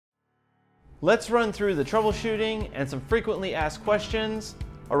Let's run through the troubleshooting and some frequently asked questions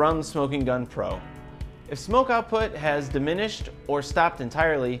around the Smoking Gun Pro. If smoke output has diminished or stopped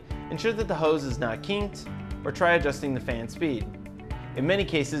entirely, ensure that the hose is not kinked, or try adjusting the fan speed. In many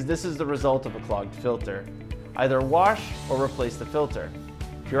cases, this is the result of a clogged filter. Either wash or replace the filter.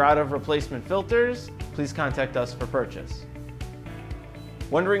 If you're out of replacement filters, please contact us for purchase.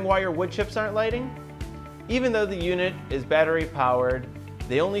 Wondering why your wood chips aren't lighting? Even though the unit is battery powered,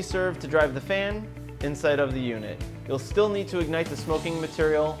 they only serve to drive the fan inside of the unit. You'll still need to ignite the smoking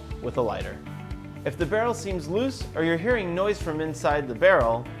material with a lighter. If the barrel seems loose or you're hearing noise from inside the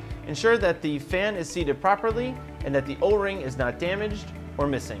barrel, ensure that the fan is seated properly and that the O-ring is not damaged or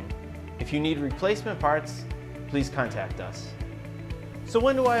missing. If you need replacement parts, please contact us. So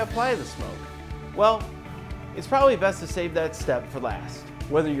when do I apply the smoke? Well, it's probably best to save that step for last.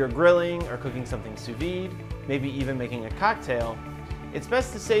 Whether you're grilling or cooking something sous vide, maybe even making a cocktail, it's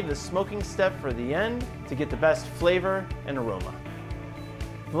best to save the smoking step for the end to get the best flavor and aroma.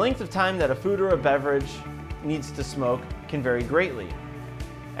 The length of time that a food or a beverage needs to smoke can vary greatly.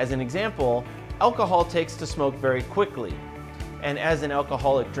 As an example, alcohol takes to smoke very quickly, and as an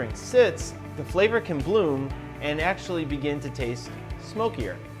alcoholic drink sits, the flavor can bloom and actually begin to taste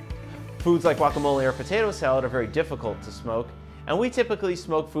smokier. Foods like guacamole or potato salad are very difficult to smoke, and we typically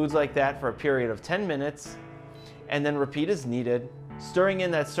smoke foods like that for a period of 10 minutes and then repeat as needed, stirring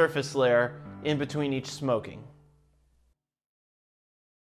in that surface layer in between each smoking.